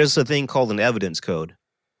 there's a thing called an evidence code,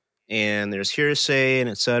 and there's hearsay and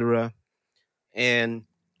etc. And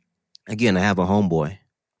again, I have a homeboy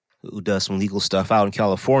who does some legal stuff out in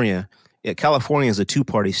California. Yeah, California is a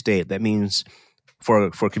two-party state. That means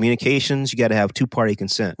for communications, you got to have two-party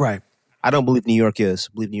consent. Right. I don't believe New York is.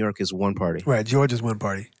 I believe New York is one party. Right. Georgia's one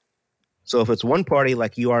party. So if it's one party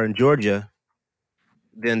like you are in Georgia,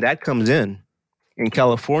 then that comes in. In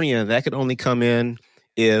California, that could only come in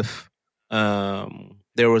if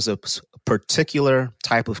there was a particular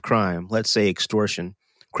type of crime, let's say extortion,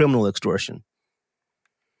 criminal extortion,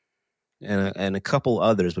 and a couple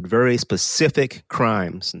others, but very specific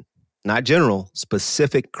crimes, not general,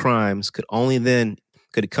 specific crimes could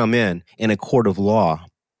come in a court of law.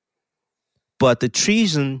 But the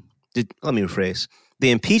treason, let me rephrase,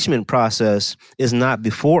 the impeachment process is not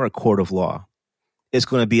before a court of law. It's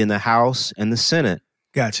going to be in the House and the Senate.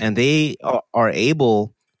 Gotcha. And they are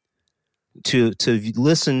able to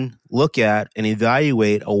listen, look at, and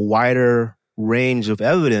evaluate a wider range of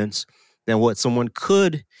evidence than what someone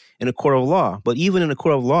could in a court of law. But even in a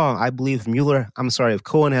court of law, I believe if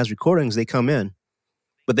Cohen has recordings, they come in.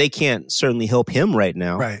 But they can't certainly help him right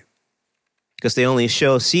now. Right. Because they only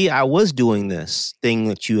show, see, I was doing this thing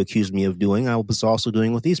that you accused me of doing. I was also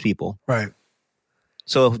doing with these people. Right.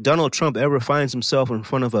 So if Donald Trump ever finds himself in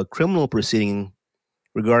front of a criminal proceeding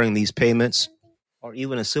regarding these payments, or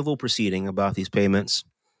even a civil proceeding about these payments,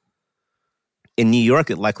 in New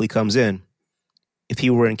York, it likely comes in. If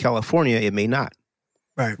he were in California, it may not.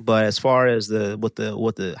 Right. But as far as what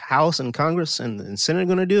the House and Congress and Senate are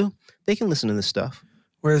going to do, they can listen to this stuff.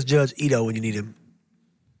 Where's Judge Ito when you need him?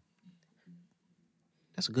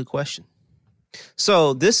 That's a good question.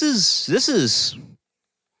 So this is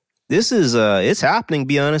it's happening,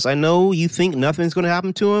 be honest. I know you think nothing's going to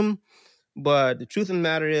happen to him, but the truth of the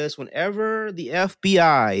matter is whenever the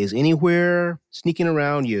FBI is anywhere sneaking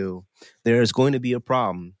around you, there's going to be a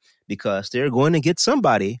problem because they're going to get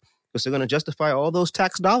somebody because they're going to justify all those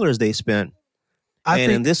tax dollars they spent.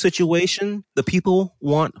 In this situation, the people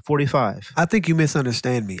want 45. I think you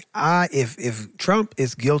misunderstand me. If Trump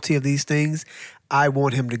is guilty of these things, I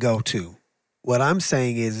want him to go too. What I'm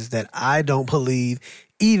saying is that I don't believe,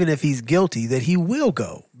 even if he's guilty, that he will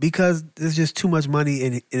go because there's just too much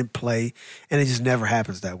money in play, and it just never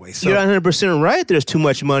happens that way. So you're 100% right. There's too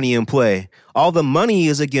much money in play. All the money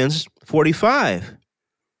is against 45.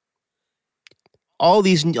 All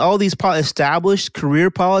these established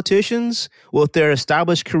career politicians with their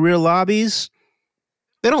established career lobbies,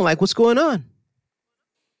 they don't like what's going on.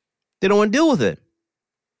 They don't want to deal with it.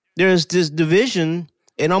 There's this division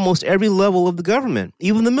in almost every level of the government,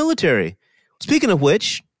 even the military. Speaking of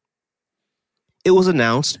which, it was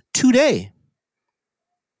announced today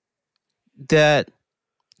that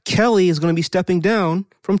Kelly is going to be stepping down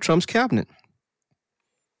from Trump's cabinet.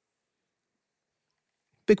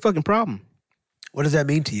 Big fucking problem. What does that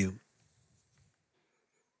mean to you?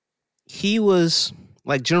 He was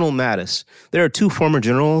like General Mattis. There are two former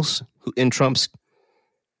generals in Trump's,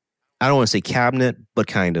 I don't want to say cabinet, but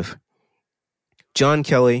kind of. John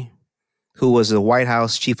Kelly, who was the White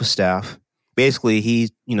House chief of staff. Basically, he,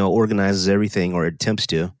 organizes everything, or attempts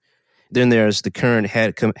to. Then there's the current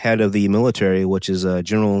head of the military, which is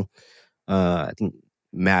General, I think,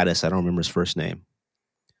 Mattis. I don't remember his first name.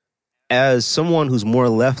 As someone who's more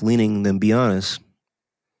left-leaning than be honest,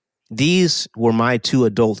 these were my two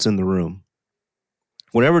adults in the room.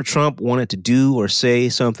 Whenever Trump wanted to do or say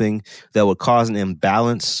something that would cause an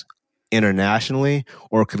imbalance internationally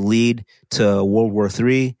or could lead to World War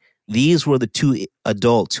III, these were the two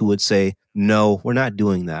adults who would say, no, we're not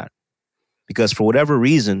doing that. Because for whatever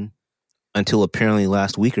reason, until apparently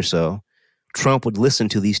last week or so, Trump would listen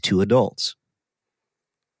to these two adults.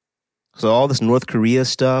 So all this North Korea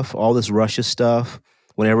stuff, all this Russia stuff,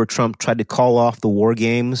 whenever Trump tried to call off the war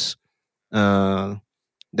games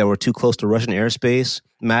that were too close to Russian airspace,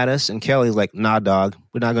 Mattis and Kelly's like, nah, dog,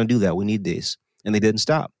 we're not going to do that. We need these. And they didn't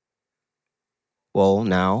stop. Well,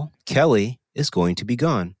 now Kelly is going to be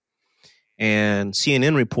gone. And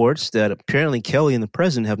CNN reports that apparently Kelly and the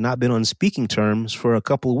president have not been on speaking terms for a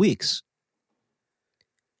couple of weeks.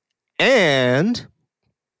 And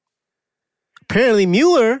apparently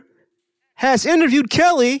Mueller has interviewed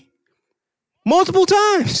Kelly multiple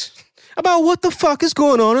times about what the fuck is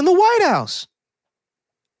going on in the White House.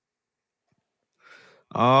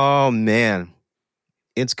 Oh, man.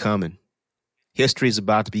 It's coming. History's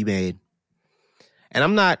about to be made.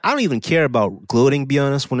 And I don't even care about gloating, be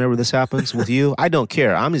honest, whenever this happens with you. I don't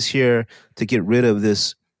care. I'm just here to get rid of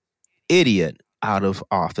this idiot out of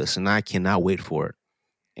office, and I cannot wait for it.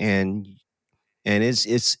 And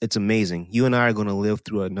it's amazing. You and I are going to live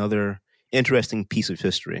through another interesting piece of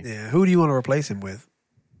history. Yeah. Who do you want to replace him with?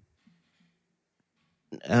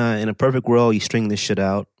 In a perfect world, you string this shit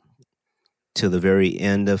out to the very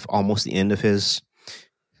end of almost the end of his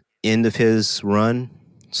run,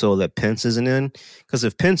 so that Pence isn't in. Because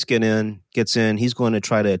if Pence gets in, he's going to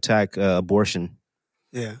try to attack abortion.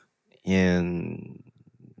 Yeah. And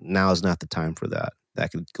now is not the time for that.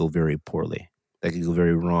 That could go very poorly. That could go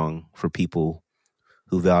very wrong for people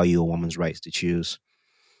who value a woman's rights to choose.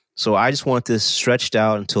 So I just want this stretched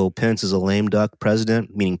out until Pence is a lame duck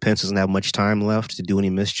president, meaning Pence doesn't have much time left to do any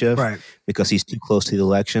mischief, right? Because he's too close to the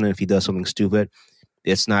election. And if he does something stupid,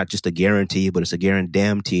 it's not just a guarantee, but it's a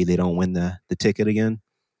guarantee they don't win the ticket again.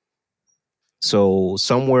 So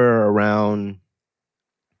somewhere around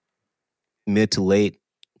mid to late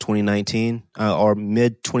 2019 or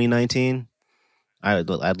mid 2019,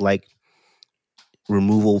 I'd like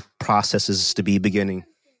removal processes to be beginning.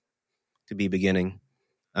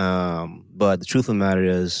 But the truth of the matter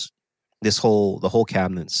is, the whole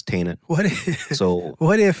cabinet's tainted. What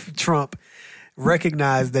if Trump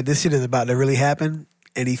recognized that this shit is about to really happen,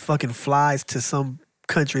 and he fucking flies to some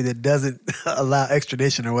country that doesn't allow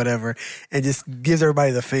extradition or whatever, and just gives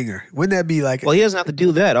everybody the finger? Wouldn't that be like? Well, he doesn't have to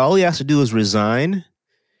do that. All he has to do is resign,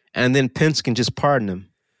 and then Pence can just pardon him.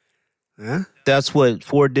 Yeah, that's what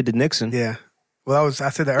Ford did to Nixon. Yeah. Well, I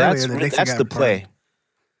said that earlier. That's the play.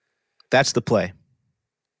 That's the play.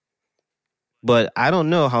 But I don't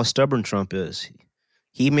know how stubborn Trump is.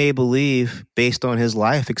 He may believe, based on his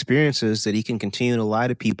life experiences, that he can continue to lie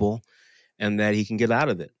to people and that he can get out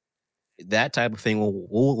of it. That type of thing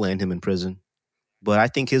will land him in prison. But I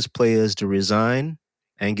think his play is to resign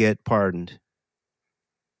and get pardoned.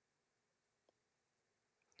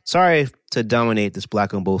 Sorry to dominate this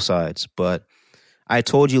black on both sides, but I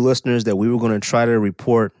told you listeners that we were going to try to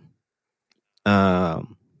report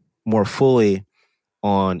more fully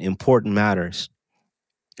on important matters.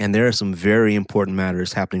 And there are some very important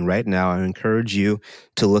matters happening right now. I encourage you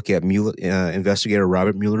to look at investigator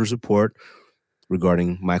Robert Mueller's report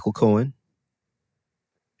regarding Michael Cohen,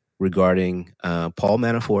 regarding Paul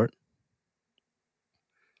Manafort,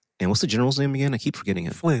 and what's the general's name again? I keep forgetting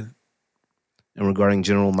it. Flynn. And regarding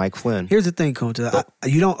General Mike Flynn. Here's the thing, Kunta.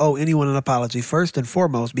 You don't owe anyone an apology, first and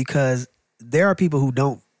foremost, because there are people who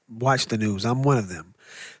don't watch the news. I'm one of them.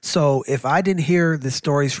 So if I didn't hear the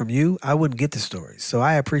stories from you, I wouldn't get the stories. So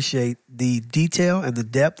I appreciate the detail and the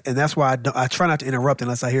depth, and that's why I try not to interrupt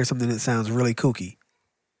unless I hear something that sounds really kooky.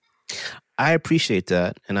 I appreciate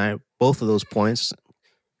that, and both of those points.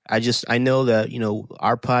 I know that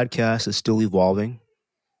our podcast is still evolving,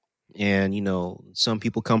 and some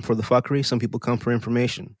people come for the fuckery, some people come for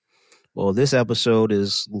information. Well, this episode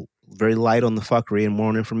is very light on the fuckery and more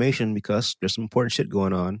on information because there's some important shit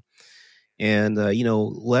going on. And,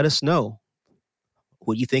 let us know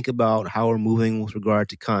what you think about how we're moving with regard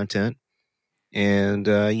to content. And,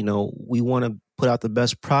 we want to put out the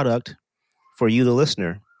best product for you, the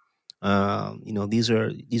listener. These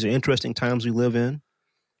are interesting times we live in.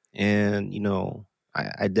 And,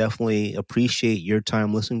 I definitely appreciate your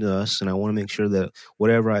time listening to us. And I want to make sure that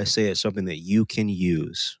whatever I say is something that you can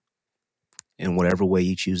use in whatever way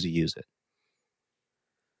you choose to use it.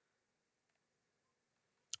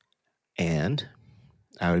 And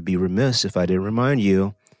I would be remiss if I didn't remind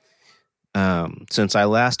you, since I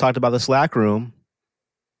last talked about the Slack room,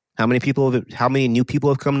 how many new people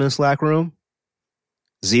have come to the Slack room?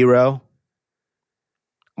 0.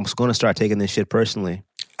 I'm just going to start taking this shit personally.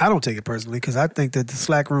 I don't take it personally because I think that the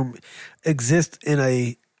Slack room exists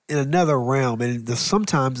in another realm, and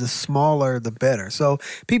sometimes the smaller the better. So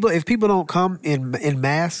if people don't come in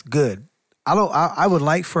mass, good. I would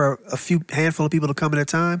like for a handful of people to come at a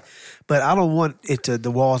time, but I don't want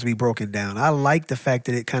the walls to be broken down. I like the fact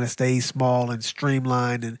that it kind of stays small and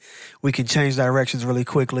streamlined, and we can change directions really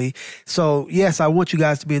quickly. So yes, I want you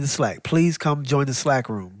guys to be in the Slack. Please come join the Slack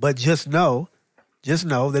room, but just know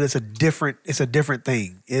that it's a different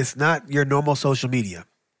thing. It's not your normal social media.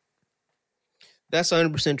 That's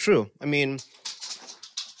 100% true. I mean,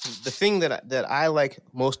 the thing that I like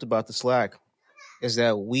most about the Slack is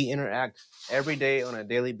that we interact every day on a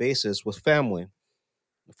daily basis with family.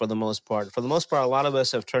 For the most part, a lot of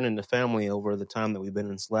us have turned into family over the time that we've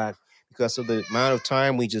been in Slack because of the amount of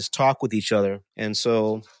time we just talk with each other. And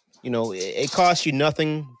so, it costs you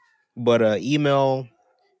nothing but an email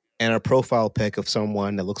and a profile pic of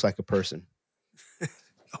someone that looks like a person.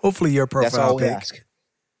 Hopefully your profile pic. That's all we ask.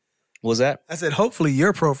 What was that? I said, hopefully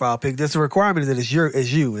your profile pic. There's a requirement that it's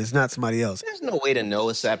you. It's not somebody else. There's no way to know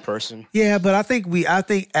it's that person. Yeah, but I think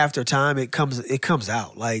after time it comes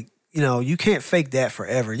out. Like, you can't fake that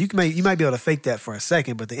forever. You might be able to fake that for a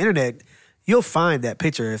second, but the internet, you'll find that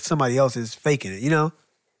picture if somebody else is faking it,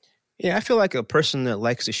 Yeah, I feel like a person that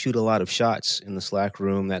likes to shoot a lot of shots in the Slack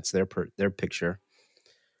room, that's their picture.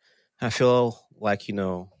 I feel like,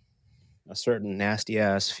 a certain nasty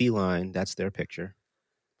ass feline, that's their picture.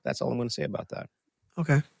 That's all I'm going to say about that.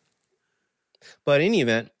 Okay. But in any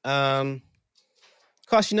event,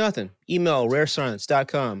 cost you nothing. Email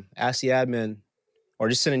rarescience.com, ask the admin, or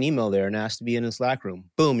just send an email there and ask to be in the Slack room.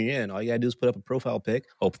 Boom, you're in. All you got to do is put up a profile pic.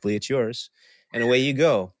 Hopefully it's yours. And away you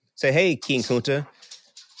go. Say, hey, King Kunta,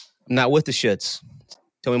 I'm not with the shits.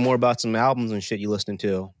 Tell me more about some albums and shit you listening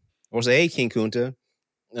to. Or say, hey, King Kunta,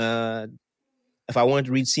 if I wanted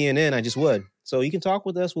to read CNN, I just would. So you can talk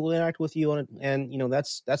with us. We'll interact with you on it, and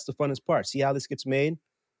that's the funnest part. See how this gets made.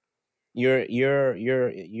 You're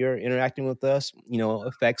interacting with us.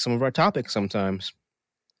 Affects some of our topics sometimes.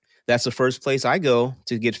 That's the first place I go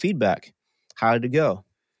to get feedback. How did it go?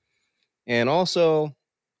 And also,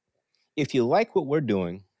 if you like what we're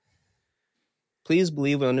doing, please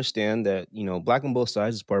believe and understand that Black on Both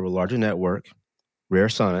Sides is part of a larger network. Rare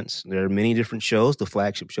Sonnets. There are many different shows. The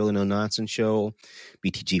flagship show, the No Nonsense Show,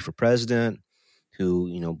 BTG for President,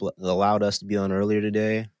 who allowed us to be on earlier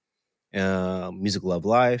today. Music Love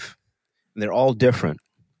Life. And they're all different.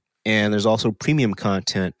 And there's also premium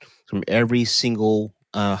content from every single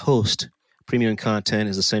host. Premium content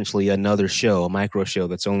is essentially another show, a micro show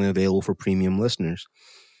that's only available for premium listeners.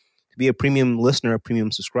 To be a premium listener, a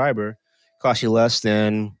premium subscriber, costs you less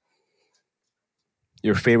than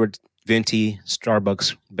your favorite venti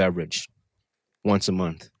Starbucks beverage once a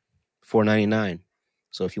month, $4.99.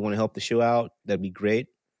 So if you want to help the show out, that'd be great.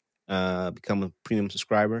 Become a premium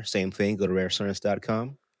subscriber. Same thing. Go to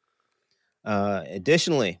rarescience.com.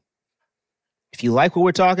 Additionally, if you like what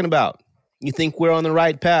we're talking about, you think we're on the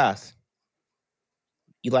right path,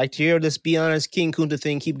 you'd like to hear this Be Honest King Kunta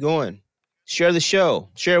thing keep going, share the show,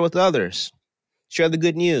 share it with others, share the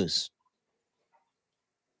good news.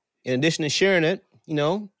 In addition to sharing it,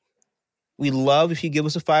 we love if you give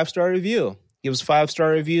us a 5-star review. Give us 5-star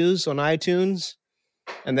reviews on iTunes,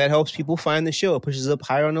 and that helps people find the show. It pushes up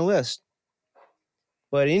higher on the list.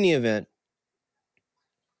 But in any event,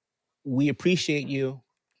 we appreciate you,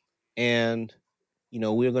 and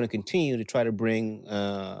we're going to continue to try to bring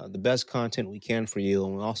the best content we can for you,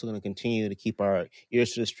 and we're also going to continue to keep our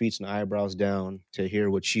ears to the streets and eyebrows down to hear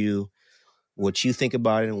what you think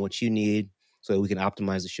about it and what you need, so that we can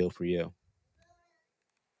optimize the show for you.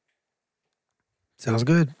 Sounds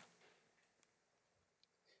good.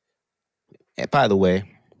 And by the way,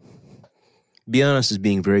 Be Honest is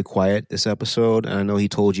being very quiet this episode, and I know he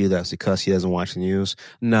told you that's because he doesn't watch the news.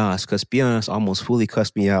 Nah, it's because Be Honest almost fully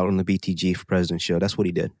cussed me out on the BTG for President show. That's what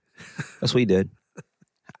he did.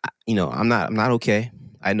 I'm not okay.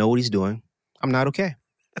 I know what he's doing. I'm not okay.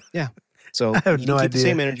 Yeah. So I have no keep idea. the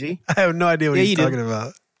same energy. I have no idea what he's talking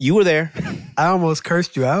about. You were there. I almost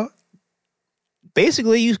cursed you out.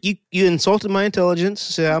 Basically, you insulted my intelligence.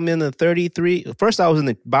 So I'm in the 33. First, I was in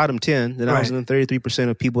the bottom 10. Then I was in the 33%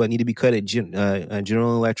 of people that need to be cut at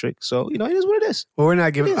General Electric. So, it is what it is. Well, we're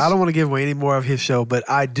not giving. I don't want to give away any more of his show, but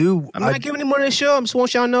I do. I'm not giving any more of this show. I just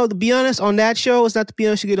want y'all to know, to be honest, on that show, it's not to be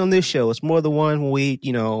honest you get on this show. It's more the one when we,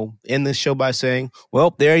 end this show by saying,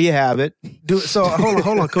 well, there you have it. So,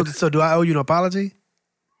 hold on, Coach. So, do I owe you an apology?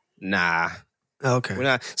 Nah. Okay. We're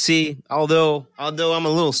not. See, although I'm a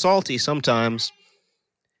little salty sometimes,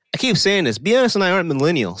 I keep saying this. Be honest and I aren't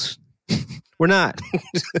millennials. We're not.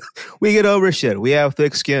 We get over shit. We have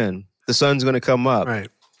thick skin. The sun's going to come up. Right.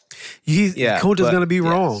 Kunta's going to be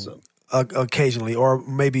wrong occasionally or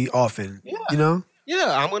maybe often. Yeah.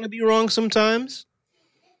 Yeah, I'm going to be wrong sometimes.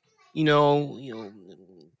 When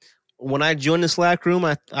I joined the Slack room,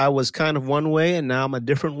 I was kind of one way, and now I'm a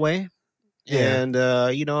different way. Yeah. And,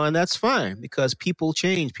 and that's fine because people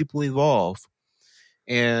change, people evolve.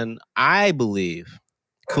 And I believe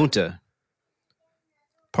Kunta,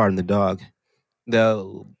 pardon the dog,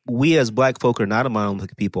 we as Black folk are not a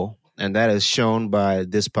monolithic people, and that is shown by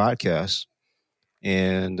this podcast.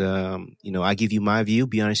 And, I give you my view.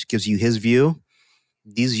 Be honest gives you his view.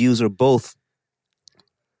 These views are both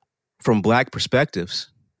from Black perspectives,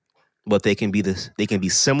 but they can be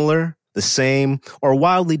similar, the same, or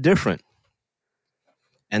wildly different.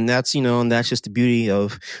 And that's, that's just the beauty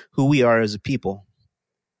of who we are as a people.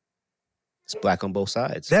 It's Black on both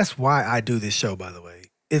sides. That's why I do this show, by the way.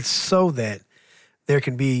 It's so that there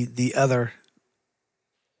can be the other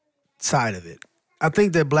side of it. I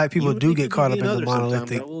think that Black people do get caught up in the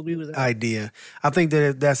monolithic idea. I think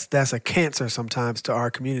that that's a cancer sometimes to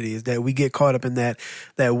our community, is that we get caught up in that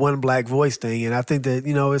one Black voice thing. And I think that,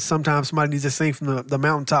 it's sometimes somebody needs to sing from the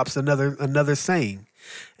mountaintops another saying.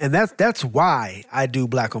 And that's why I do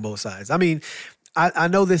Black on both sides. I mean, I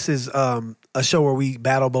know this is a show where we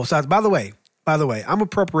battle both sides. By the way, I'm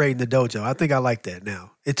appropriating the dojo. I think I like that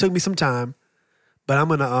now. It took me some time, but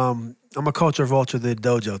I'm a culture vulture the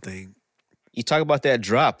dojo thing. You talk about that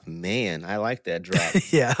drop, man. I like that drop.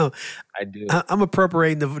 Yeah, I do. I'm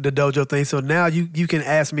appropriating the dojo thing. So now you can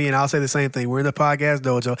ask me, and I'll say the same thing. We're in the podcast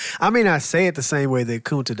dojo. I may not say it the same way that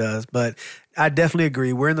Kunta does, but I definitely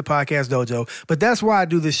agree. We're in the podcast dojo. But that's why I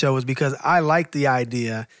do this show, is because I like the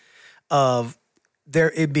idea of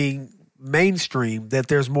it being mainstream that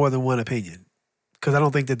there's more than one opinion. Because I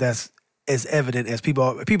don't think that that's as evident as people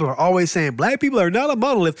are always saying Black people are not a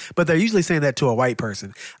monolith, but they're usually saying that to a white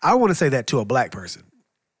person. I want to say that to a Black person.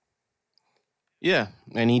 Yeah,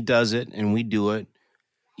 and he does it, and we do it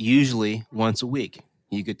usually once a week.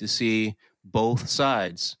 You get to see both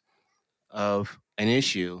sides of an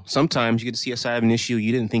issue. Sometimes you get to see a side of an issue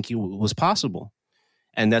you didn't think was possible,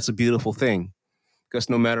 and that's a beautiful thing. Because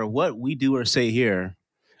no matter what we do or say here,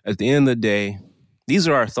 at the end of the day, these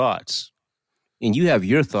are our thoughts, and you have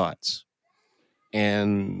your thoughts.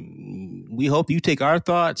 And we hope you take our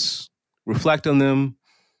thoughts, reflect on them,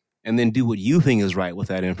 and then do what you think is right with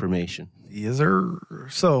that information. Yes, sir.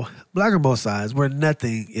 So, Black on both sides, where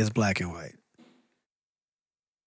nothing is black and white.